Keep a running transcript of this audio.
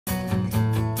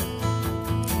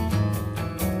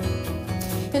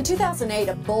In 2008,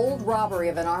 a bold robbery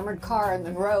of an armored car in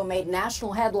Monroe made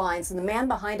national headlines, and the man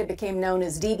behind it became known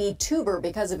as DB Tuber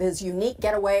because of his unique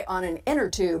getaway on an inner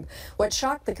tube. What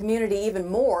shocked the community even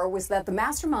more was that the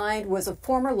mastermind was a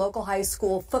former local high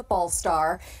school football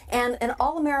star and an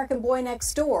All-American boy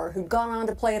next door who'd gone on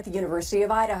to play at the University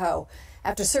of Idaho.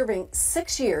 After serving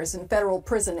 6 years in federal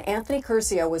prison, Anthony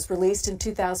Curcio was released in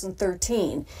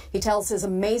 2013. He tells his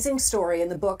amazing story in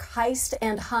the book Heist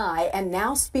and High, and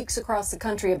now speaks across the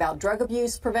country about drug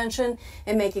abuse prevention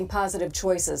and making positive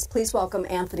choices. Please welcome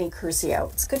Anthony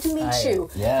Curcio. It's good to meet you.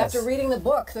 Yes. After reading the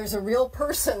book, there's a real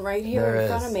person right here in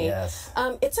front of me. Yes.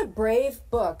 It's a brave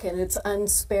book, and it's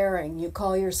unsparing. You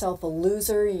call yourself a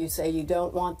loser. You say you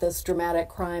don't want this dramatic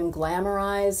crime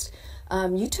glamorized.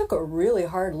 You took a really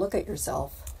hard look at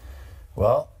yourself.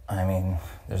 Well, I mean,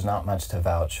 there's not much to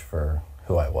vouch for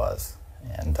who I was.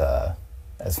 And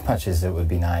as much as it would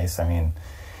be nice, I mean,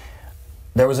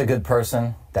 there was a good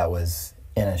person that was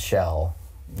in a shell,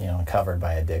 you know, covered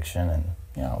by addiction, and,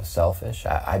 you know, I was selfish.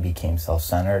 I became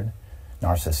self-centered,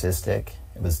 narcissistic.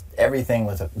 It was,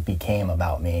 everything became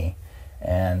about me.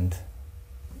 And,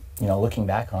 you know, looking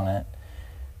back on it,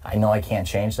 I know I can't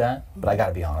change that, but I got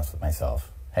to be honest with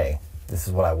myself. Hey, this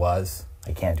is what I was.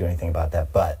 I can't do anything about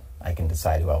that, but I can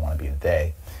decide who I want to be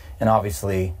today. And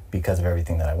obviously, because of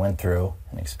everything that I went through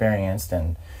and experienced,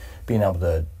 and being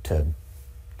able to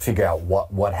figure out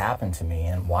what happened to me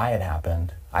and why it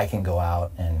happened, I can go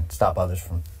out and stop others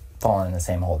from falling in the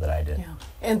same hole that I did. Yeah.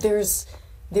 And there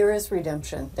is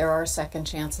redemption. There are second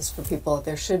chances for people.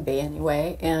 There should be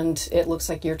anyway. And it looks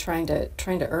like you're trying to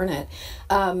earn it.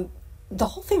 The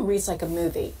whole thing reads like a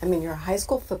movie. I mean, you're a high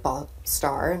school football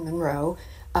star in Monroe.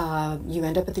 You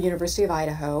end up at the University of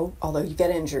Idaho, although you get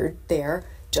injured there,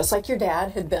 just like your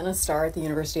dad had been a star at the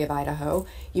University of Idaho.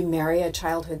 You marry a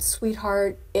childhood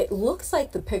sweetheart. It looks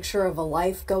like the picture of a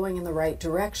life going in the right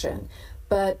direction.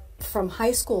 But from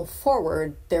high school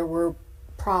forward, there were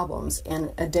problems,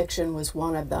 and addiction was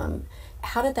one of them.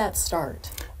 How did that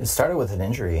start? It started with an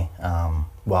injury.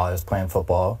 While I was playing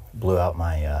football, blew out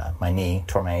my knee,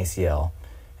 tore my ACL,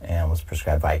 and was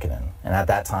prescribed Vicodin. And at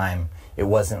that time, it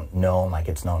wasn't known like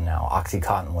it's known now.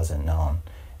 OxyContin wasn't known.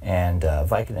 And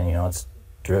Vicodin, you know, it's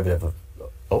derivative of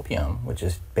opium, which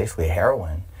is basically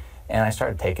heroin. And I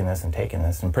started taking this,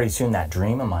 and pretty soon that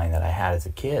dream of mine that I had as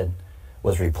a kid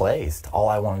was replaced. All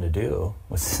I wanted to do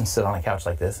was sit on a couch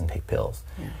like this and take pills.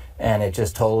 Yeah. And it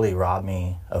just totally robbed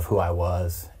me of who I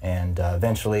was. And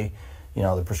eventually, you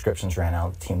know, the prescriptions ran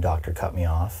out, the team doctor cut me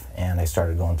off, and I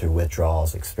started going through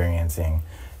withdrawals, experiencing,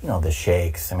 you know, the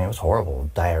shakes. I mean, it was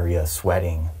horrible. Diarrhea,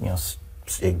 sweating, you know,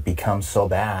 it becomes so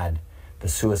bad, the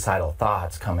suicidal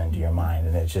thoughts come into your mind,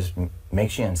 and it just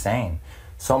makes you insane.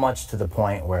 So much to the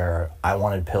point where I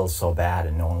wanted pills so bad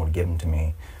and no one would give them to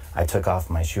me. I took off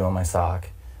my shoe and my sock,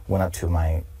 went up to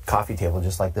my coffee table,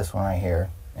 just like this one right here,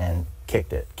 and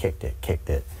kicked it,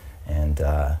 and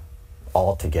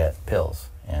all to get pills.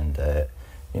 And,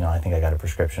 you know, I think I got a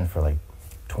prescription for like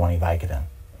 20 Vicodin.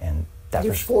 And that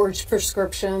you forged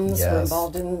prescriptions, yes. Were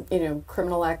involved in, you know,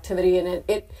 criminal activity, and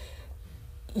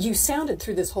you sounded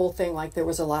through this whole thing like there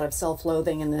was a lot of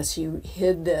self-loathing in this. You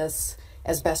hid this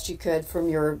as best you could from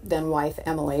your then wife,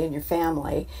 Emily, and your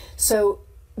family. So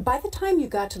by the time you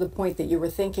got to the point that you were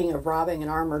thinking of robbing an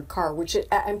armored car, which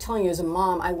I'm telling you as a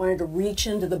mom, I wanted to reach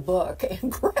into the book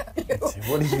and grab you.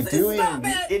 What are you doing,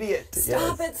 you idiot?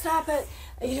 Stop it.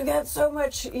 You got so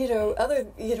much,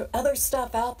 other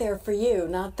stuff out there for you,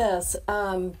 not this.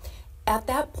 At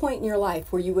that point in your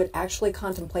life where you would actually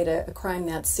contemplate a crime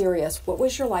that serious, what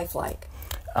was your life like?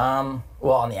 Well,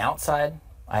 on the outside,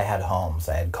 I had homes,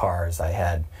 I had cars, I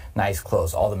had nice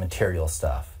clothes, all the material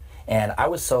stuff. And I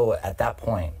was at that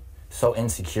point, so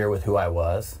insecure with who I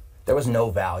was. There was no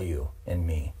value in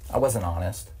me. I wasn't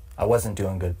honest. I wasn't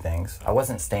doing good things. I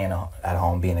wasn't staying at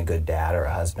home being a good dad or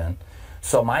a husband.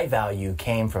 So my value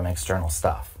came from external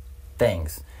stuff,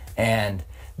 things. And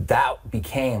that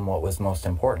became what was most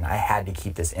important. I had to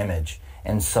keep this image.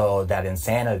 And so that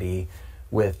insanity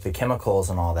with the chemicals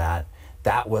and all that,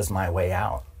 that was my way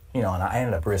out. You know, and I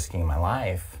ended up risking my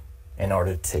life in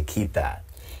order to keep that.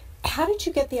 How did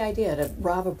you get the idea to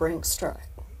rob a Brinks truck?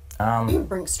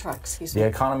 Brinks truck, excuse me. The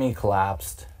economy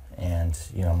collapsed, and,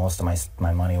 you know, most of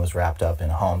my money was wrapped up in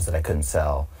homes that I couldn't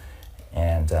sell.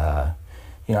 And,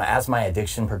 you know, as my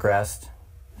addiction progressed,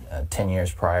 10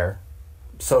 years prior,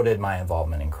 so did my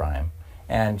involvement in crime.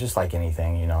 And just like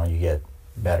anything, you know, you get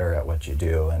better at what you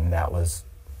do, and that was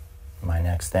my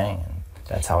next thing. And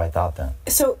that's how I thought then.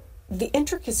 So the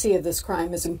intricacy of this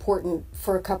crime is important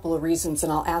for a couple of reasons,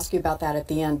 and I'll ask you about that at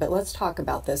the end, but let's talk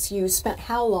about this. You spent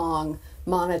how long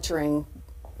monitoring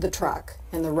the truck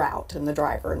and the route and the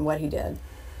driver and what he did?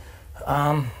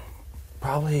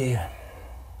 Probably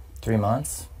 3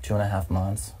 months, 2.5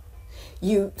 months.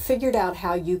 You figured out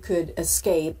how you could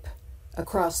escape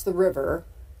across the river.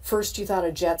 First you thought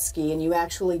a jet ski, and you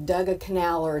actually dug a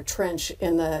canal or a trench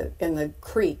in the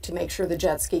creek to make sure the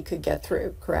jet ski could get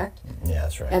through, correct? Yeah,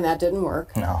 that's right. And that didn't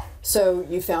work? No. So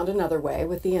you found another way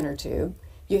with the inner tube.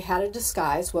 You had a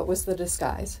disguise. What was the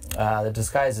disguise? The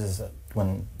disguise is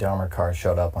when the armored car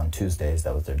showed up on Tuesdays,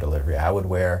 that was their delivery. I would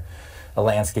wear a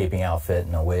landscaping outfit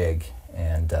and a wig,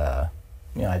 and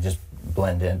I just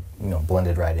blended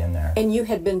right in there. And you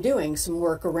had been doing some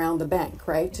work around the bank,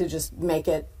 right, to just make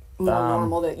it more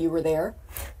normal that you were there?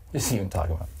 Just even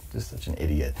talking about, just such an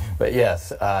idiot. But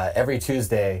yes, every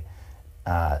Tuesday,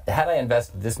 had I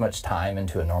invested this much time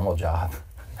into a normal job,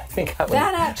 I think I would.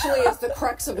 That actually is the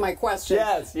crux of my question.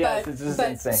 Yes, it's just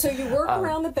insane. So you work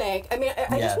around the bank. I mean,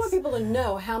 I yes. just want people to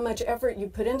know how much effort you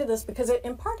put into this, because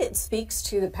in part it speaks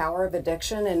to the power of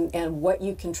addiction and what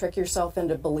you can trick yourself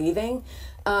into believing.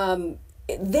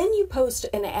 Then you post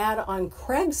an ad on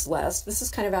Craigslist. This is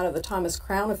kind of out of the Thomas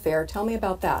Crown affair. Tell me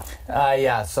about that.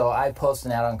 Yeah, so I post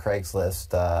an ad on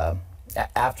Craigslist.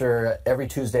 After every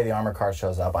Tuesday the armored car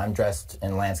shows up, I'm dressed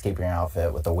in a landscaping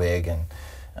outfit with a wig and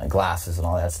glasses and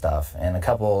all that stuff. And a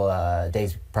couple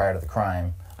days prior to the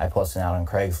crime, I posted an ad on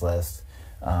Craigslist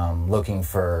looking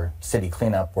for city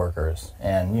cleanup workers.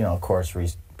 And, of course,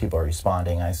 people are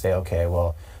responding. I say, okay,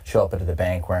 well, show up at the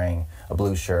bank wearing a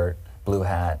blue shirt, blue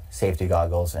hat, safety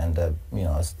goggles, and a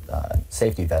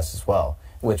safety vest as well,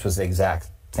 which was the exact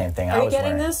same thing I was wearing. Are you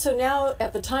getting this? So now,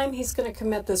 at the time he's going to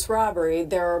commit this robbery,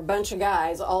 there are a bunch of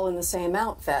guys all in the same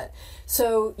outfit.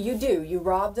 So you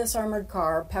rob this armored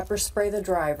car, pepper spray the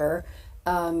driver,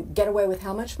 get away with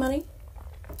how much money?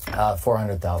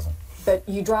 $400,000. But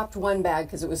you dropped one bag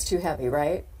because it was too heavy,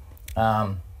 right?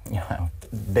 I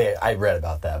read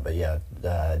about that, but yeah,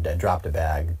 I dropped a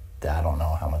bag. I don't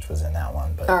know how much was in that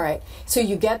one. But all right. So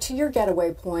you get to your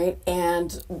getaway point,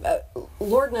 and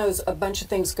Lord knows a bunch of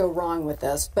things go wrong with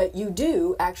this, but you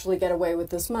do actually get away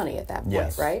with this money at that point,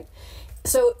 yes. right?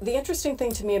 So the interesting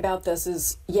thing to me about this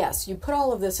is, yes, you put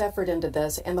all of this effort into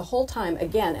this, and the whole time,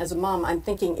 again, as a mom, I'm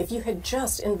thinking, if you had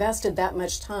just invested that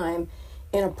much time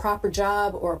in a proper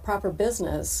job or a proper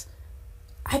business,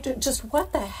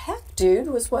 what the heck, dude,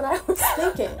 was what I was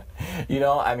thinking.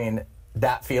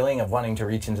 That feeling of wanting to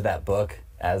reach into that book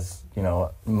as,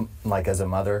 like as a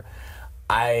mother,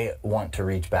 I want to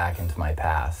reach back into my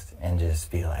past and just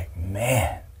be like,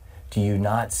 man, do you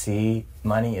not see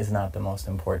money is not the most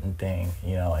important thing?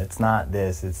 It's not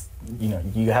this, it's,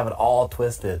 you have it all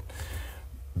twisted.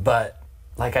 But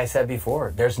like I said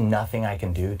before, there's nothing I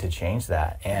can do to change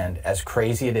that. And as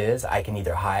crazy it is, I can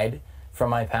either hide from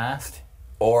my past,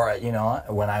 or,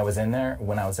 when I was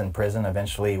in prison,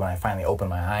 eventually, when I finally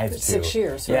opened my eyes to 6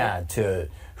 years, right? Yeah, to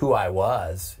who I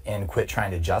was and quit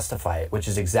trying to justify it, which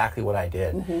is exactly what I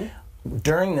did. Mm-hmm.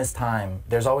 During this time,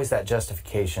 there's always that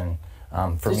justification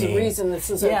for me. There's a reason this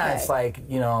is okay. Yeah, it's like,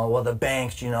 well, the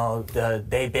banks,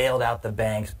 they bailed out the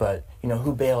banks, but,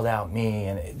 who bailed out me?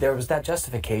 And there was that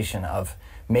justification of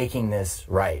making this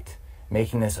right,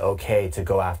 making this okay to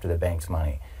go after the bank's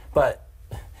money. But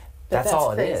that's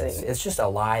all crazy. It is. It's just a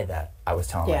lie that I was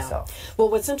telling myself. Well,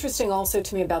 what's interesting also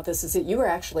to me about this is that you were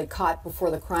actually caught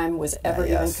before the crime was ever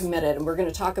even committed, and we're going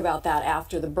to talk about that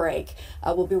after the break.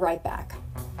 We'll be right back.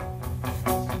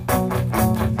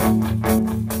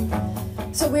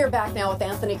 So we are back now with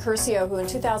Anthony Curcio, who in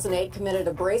 2008 committed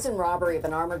a brazen robbery of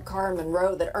an armored car in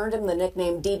Monroe that earned him the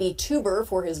nickname DB Tuber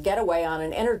for his getaway on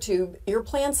an inner tube. Your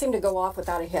plan seemed to go off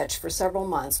without a hitch for several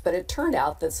months, but it turned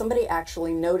out that somebody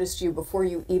actually noticed you before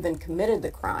you even committed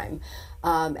the crime,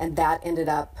 and that ended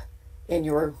up in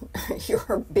your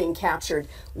being captured.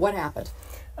 What happened?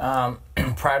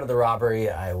 Prior to the robbery,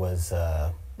 I was,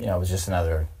 it was just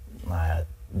another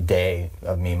day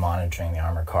of me monitoring the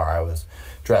armored car. I was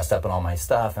dressed up in all my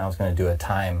stuff, and I was going to do a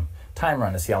time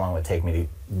run to see how long it would take me to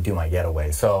do my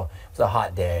getaway. So it was a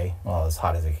hot day, well, as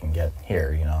hot as it can get here,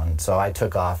 and so I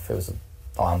took off. It was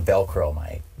on Velcro,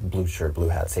 my blue shirt, blue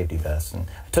hat, safety vest, and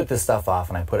I took this stuff off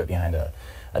and I put it behind a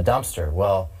dumpster.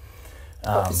 Well,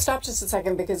 stop just a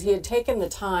second, because he had taken the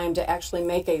time to actually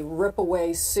make a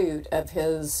rip-away suit of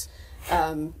his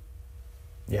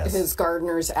his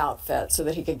gardener's outfit so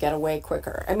that he could get away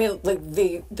quicker. I mean, like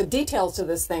the details of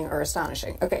this thing are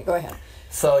astonishing. Okay, go ahead.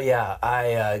 So yeah,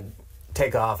 I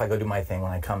take off, I go do my thing.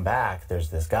 When I come back, there's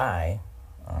this guy,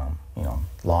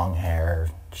 long hair,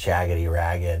 shaggedy,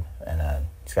 ragged, and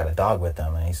he's got a dog with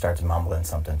him, and he starts mumbling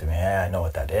something to me. Hey, I know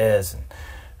what that is. And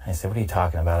I say, what are you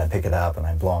talking about? I pick it up and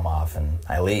I blow him off and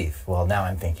I leave. Well, now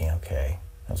I'm thinking, okay,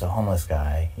 it was a homeless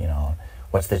guy, you know,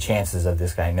 what's the chances of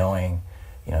this guy knowing,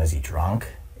 you know, is he drunk?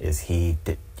 Is he,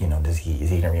 you know, is he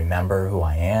going to remember who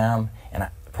I am? And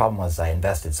the problem was I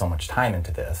invested so much time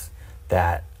into this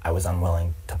that I was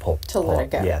unwilling to let it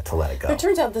go. Yeah, to let it go. But it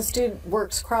turns out this dude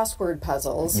works crossword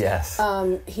puzzles. Yes.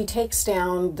 He takes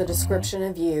down the description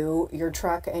of you, your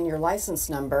truck, and your license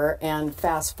number, and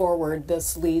fast forward,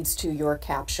 this leads to your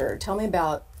capture. Tell me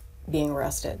about being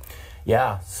arrested.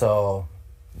 Yeah, so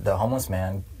the homeless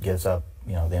man gives up,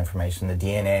 you know, the information. The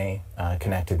DNA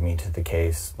connected me to the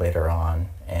case later on,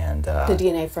 and the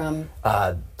DNA from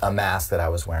a mask that I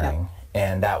was wearing,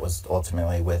 and that was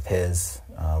ultimately with his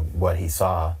what he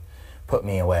saw put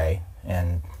me away.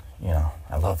 And you know,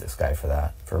 I love this guy for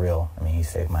that, for real. I mean, he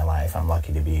saved my life. I'm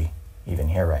lucky to be even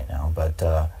here right now.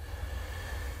 But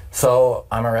so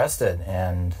I'm arrested,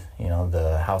 and you know,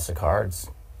 the house of cards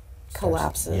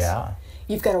collapses. Yeah.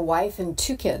 You've got a wife and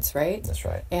 2 kids, right? That's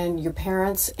right. And your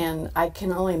parents, and I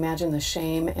can only imagine the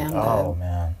shame and oh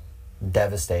man,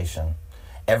 devastation.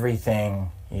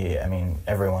 Everything. I mean,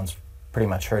 everyone's pretty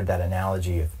much heard that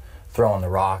analogy of throwing the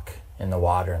rock in the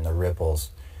water and the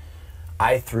ripples.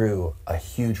 I threw a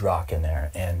huge rock in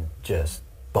there and just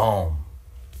boom.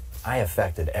 I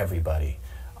affected everybody.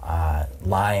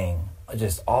 Lying,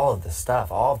 just all of the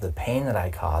stuff, all of the pain that I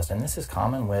caused. And this is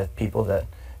common with people that,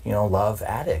 you know, love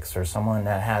addicts or someone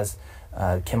that has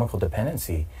chemical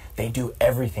dependency. They do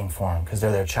everything for them because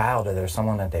they're their child or they're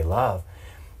someone that they love.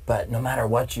 But no matter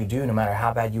what you do, no matter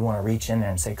how bad you want to reach in there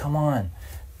and say, come on,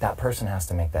 that person has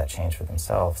to make that change for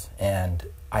themselves. And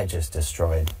I just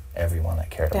destroyed everyone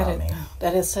that cared about me.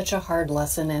 That is such a hard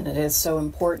lesson, and it is so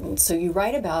important. So you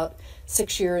write about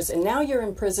 6 years, and now you're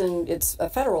in prison. It's a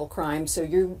federal crime, so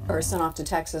you are sent off to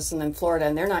Texas and then Florida,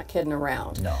 and they're not kidding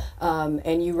around. No.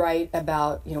 And you write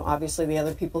about, you know, obviously the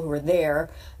other people who were there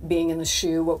being in the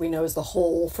shoe, what we know is the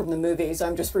hole from the movies.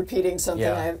 I'm just repeating something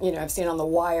I've seen on The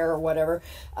Wire or whatever.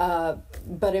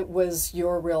 But it was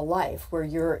your real life, where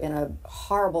you're in a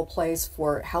horrible place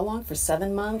for how long? For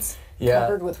 7 months? Yeah.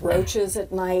 Covered with roaches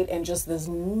at night, and just this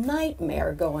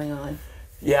nightmare going on.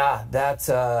 Yeah, that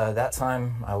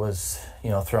time I was, you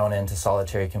know, thrown into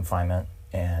solitary confinement,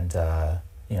 and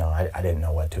you know, I didn't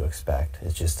know what to expect.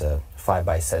 It's just a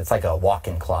 5x7. It's like a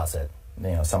walk-in closet,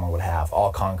 you know, someone would have,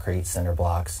 all concrete, cinder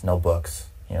blocks, no books.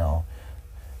 You know,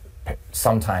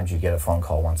 sometimes you get a phone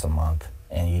call once a month,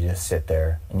 and you just sit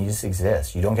there and you just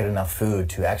exist. You don't get enough food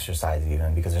to exercise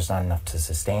even because there's not enough to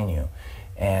sustain you,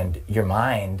 and your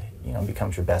mind, you know,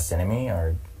 becomes your best enemy,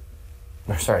 or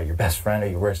sorry, your best friend or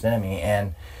your worst enemy.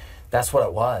 And that's what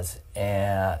it was.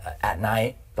 And at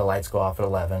night, the lights go off at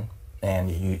 11,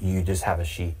 and you just have a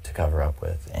sheet to cover up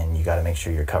with, and you got to make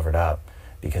sure you're covered up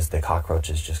because the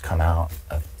cockroaches just come out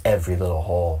of every little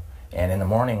hole. And in the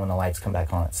morning, when the lights come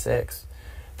back on at 6,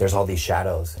 there's all these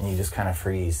shadows, and you just kind of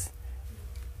freeze,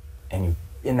 and you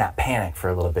in that panic for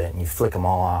a little bit, and you flick them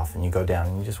all off, and you go down,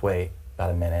 and you just wait about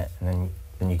a minute, and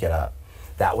then you get up.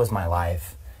 That was my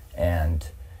life, and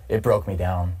it broke me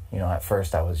down. You know, at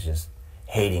first I was just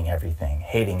hating everything,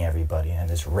 hating everybody, and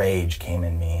this rage came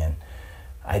in me, and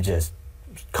I just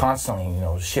constantly, you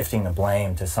know, shifting the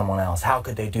blame to someone else. How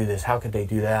could they do this? How could they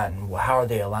do that? And how are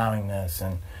they allowing this?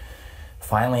 And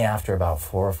finally, after about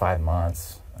 4 or 5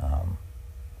 months,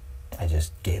 I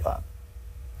just gave up.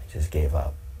 I just gave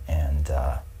up. And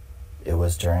it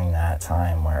was during that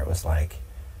time where it was like,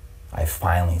 I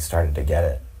finally started to get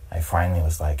it. I finally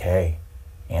was like, hey,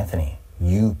 Anthony,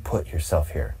 you put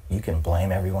yourself here. You can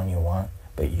blame everyone you want,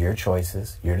 but your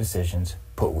choices, your decisions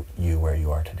put you where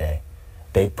you are today.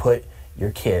 They put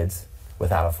your kids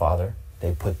without a father.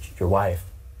 They put your wife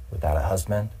without a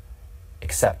husband.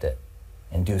 Accept it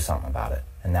and do something about it.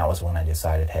 And that was when I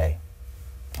decided, hey,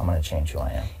 I'm going to change who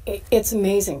I am. It's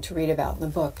amazing to read about in the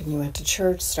book. And you went to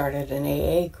church, started an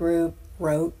AA group,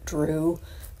 wrote, drew,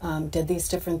 did these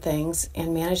different things,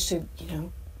 and managed to, you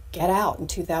know, get out in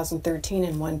 2013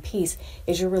 in one piece.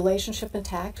 Is your relationship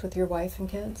intact with your wife and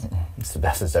kids? It's the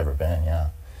best it's ever been,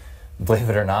 yeah. Believe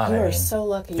it or not. You are so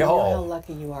lucky. You know how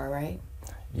lucky you are, right?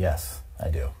 Yes, I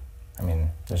do. I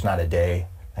mean, there's not a day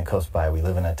that goes by. We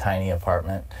live in a tiny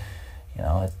apartment. You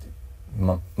know,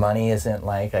 money isn't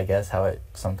like, I guess, how it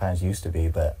sometimes used to be,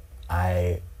 but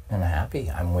I am happy.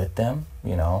 I'm with them,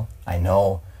 you know. I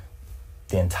know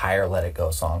the entire Let It Go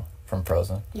song from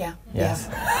Frozen. Yeah. Yes.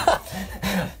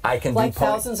 Yeah. I can like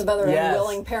thousands of other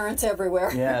unwilling parents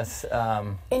everywhere. Yes.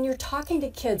 And you're talking to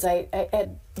kids at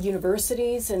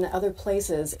universities and other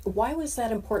places. Why was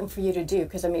that important for you to do?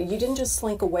 Because, I mean, you didn't just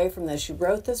slink away from this. You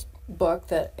wrote this book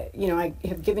that, you know, I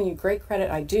have given you great credit,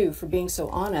 I do, for being so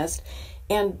honest.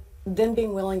 And then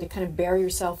being willing to kind of bare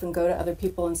yourself and go to other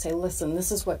people and say, listen,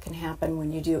 this is what can happen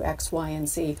when you do X, Y, and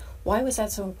Z. Why was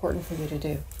that so important for you to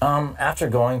do? After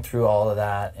going through all of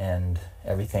that and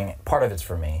everything, part of it's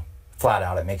for me. Flat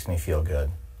out, it makes me feel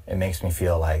good. It makes me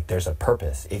feel like there's a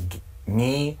purpose.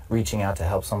 Me reaching out to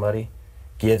help somebody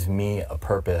gives me a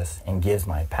purpose and gives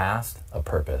my past a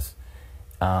purpose.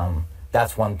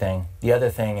 That's one thing. The other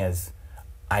thing is,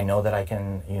 I know that I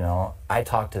can, I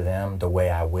talk to them the way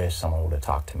I wish someone would have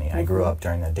talked to me. I grew up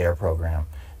during the DARE program,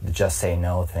 the Just Say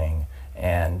No thing.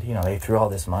 And, they threw all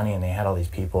this money and they had all these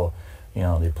people,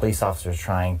 the police officers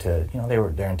trying to,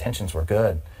 their intentions were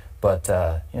good, but,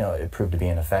 it proved to be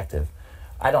ineffective.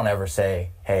 I don't ever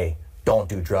say, hey, don't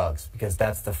do drugs, because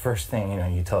that's the first thing,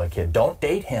 you tell a kid, don't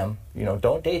date him,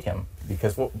 don't date him,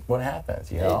 because what happens,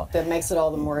 That makes it all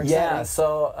the more exciting. Yeah,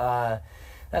 so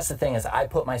that's the thing is I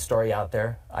put my story out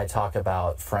there. I talk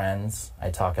about friends.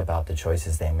 I talk about the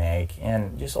choices they make,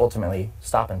 and just ultimately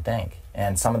stop and think.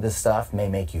 And some of this stuff may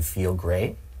make you feel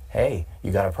great. Hey,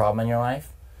 you got a problem in your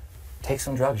life? Take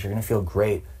some drugs. You're going to feel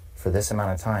great for this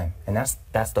amount of time. And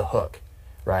that's the hook,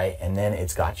 right? And then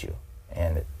it's got you.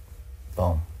 And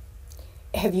boom.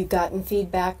 Have you gotten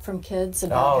feedback from kids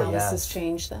about how this has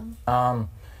changed them?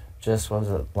 Just, what was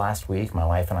it, last week, my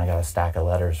wife and I got a stack of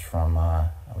letters from,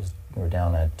 we were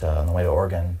down on the way to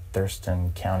Oregon,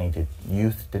 Thurston County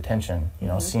youth detention,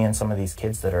 seeing some of these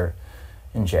kids that are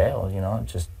in jail, it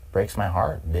just breaks my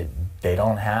heart. They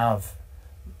don't have,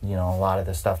 a lot of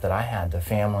the stuff that I had, the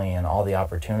family and all the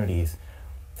opportunities.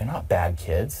 They're not bad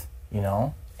kids,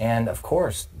 and of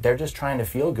course, they're just trying to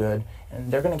feel good,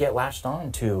 and they're going to get latched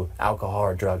on to alcohol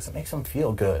or drugs. It makes them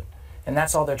feel good, and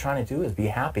that's all they're trying to do is be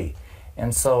happy.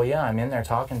 And so, yeah, I'm in there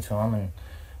talking to them,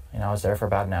 and I was there for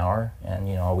about an hour, and,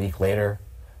 a week later,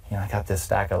 I got this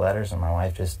stack of letters, and my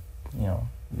wife just,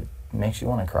 it makes you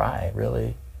want to cry,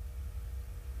 really.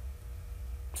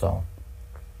 So.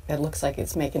 It looks like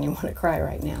it's making you want to cry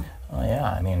right now. Oh,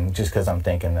 yeah, just because I'm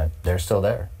thinking that they're still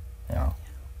there,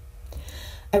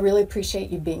 I really appreciate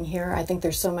you being here. I think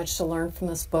there's so much to learn from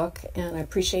this book, and I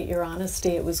appreciate your honesty.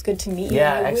 It was good to meet you.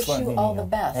 Yeah, I excellent. wish you all the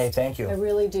best. Hey, thank you. I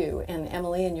really do. And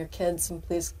Emily and your kids, and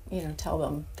please, tell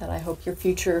them that I hope your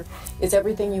future is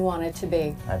everything you want it to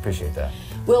be. I appreciate that.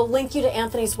 We'll link you to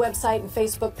Anthony's website and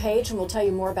Facebook page, and we'll tell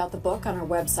you more about the book on our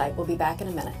website. We'll be back in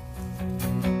a minute.